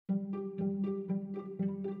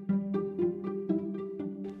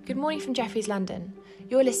Good morning from Jefferies London.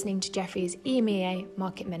 You're listening to Jefferies EMEA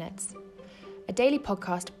Market Minutes, a daily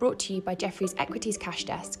podcast brought to you by Jefferies Equities Cash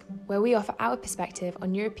Desk, where we offer our perspective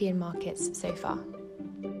on European markets so far.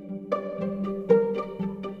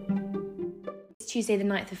 It's Tuesday the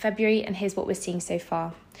 9th of February, and here's what we're seeing so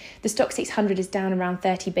far. The Stoxx 600 is down around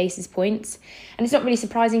 30 basis points, and it's not really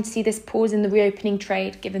surprising to see this pause in the reopening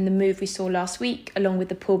trade given the move we saw last week, along with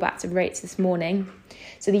the pullbacks of rates this morning.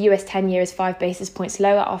 So the US 10-year is 5 basis points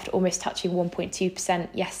lower after almost touching 1.2%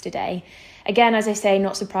 yesterday. Again, as I say,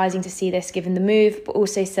 not surprising to see this given the move, but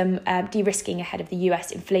also some de-risking ahead of the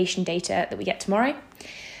US inflation data that we get tomorrow.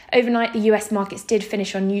 Overnight, the US markets did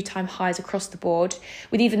finish on new time highs across the board,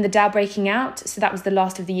 with even the Dow breaking out. So that was the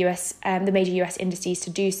last of the major US indices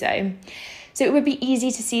to do so. So it would be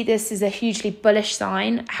easy to see this as a hugely bullish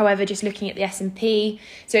sign. However, just looking at the S&P,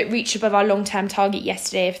 so it reached above our long-term target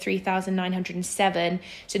yesterday of 3,907.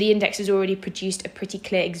 So the index has already produced a pretty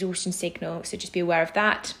clear exhaustion signal. So just be aware of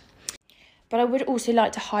that. But I would also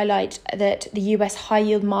like to highlight that the US high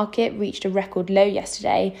yield market reached a record low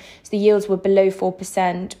yesterday. So the yields were below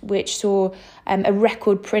 4%, which saw a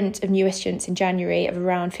record print of new issuance in January of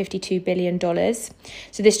around $52 billion.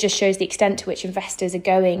 So this just shows the extent to which investors are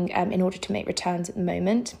going in order to make returns at the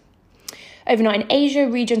moment. Overnight in Asia,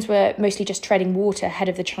 regions were mostly just treading water ahead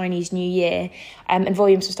of the Chinese New Year, and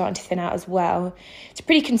volumes were starting to thin out as well. It's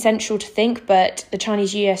pretty consensual to think, but the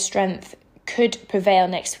Chinese New Year strength could prevail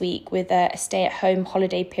next week with a stay-at-home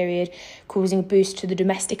holiday period causing a boost to the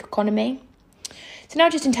domestic economy. So now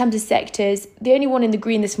just in terms of sectors, the only one in the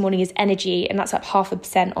green this morning is energy, and that's up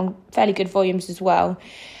 0.5% on fairly good volumes as well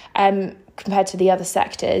compared to the other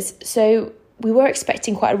sectors. So we were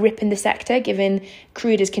expecting quite a rip in the sector given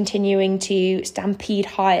crude is continuing to stampede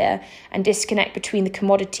higher and disconnect between the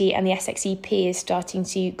commodity and the SXEP is starting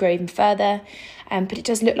to grow even further. But it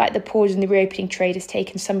does look like the pause in the reopening trade has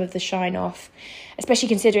taken some of the shine off, especially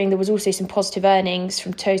considering there was also some positive earnings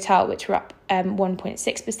from Total, which were up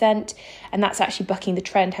 1.6%. And that's actually bucking the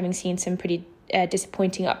trend, having seen some pretty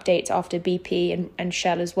disappointing updates after BP and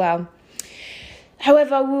Shell as well.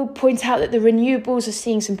 However, I will point out that the renewables are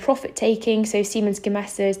seeing some profit taking. So Siemens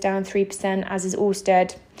Gamesa is down 3%, as is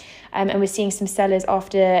Ørsted. And we're seeing some sellers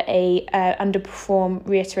after a underperform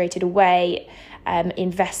reiterated away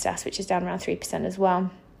in Vestas, which is down around 3% as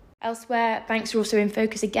well. Elsewhere, banks are also in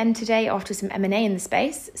focus again today after some M&A in the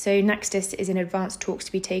space. So Nexus is in advanced talks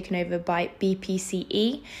to be taken over by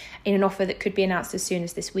BPCE in an offer that could be announced as soon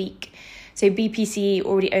as this week. So BPCE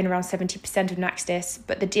already own around 70% of Nexus,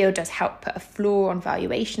 but the deal does help put a floor on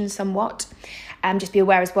valuation somewhat. Just be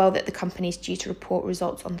aware as well that the company is due to report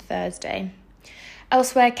results on Thursday.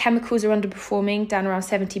 Elsewhere, chemicals are underperforming, down around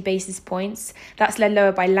 70 basis points. That's led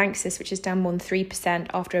lower by Lanxess, which is down more than 3%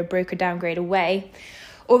 after a broker downgrade away.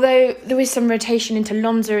 Although there is some rotation into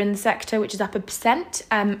Lonza in the sector, which is up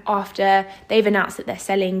 1% after they've announced that they're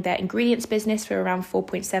selling their ingredients business for around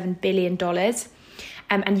 $4.7 billion.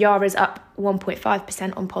 And Yara's up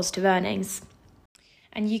 1.5% on positive earnings.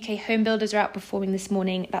 And UK home builders are outperforming this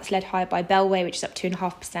morning. That's led higher by Bellway, which is up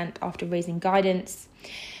 2.5% after raising guidance.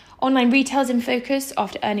 Online retail's in focus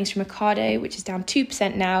after earnings from Ocado, which is down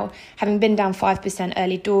 2% now, having been down 5%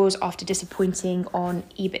 early doors after disappointing on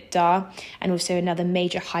EBITDA and also another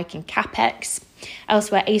major hike in CapEx.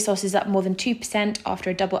 Elsewhere, ASOS is up more than 2% after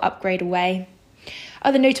a double upgrade away.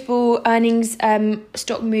 Other notable earnings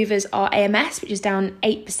stock movers are AMS, which is down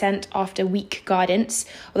 8% after weak guidance,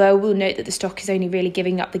 although I will note that the stock is only really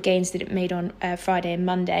giving up the gains that it made on Friday and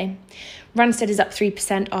Monday. Randstad is up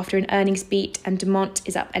 3% after an earnings beat, and Demant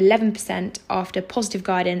is up 11% after positive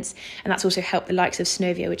guidance, and that's also helped the likes of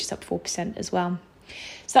Synovia, which is up 4% as well.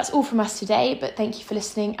 So that's all from us today, but thank you for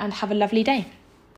listening and have a lovely day.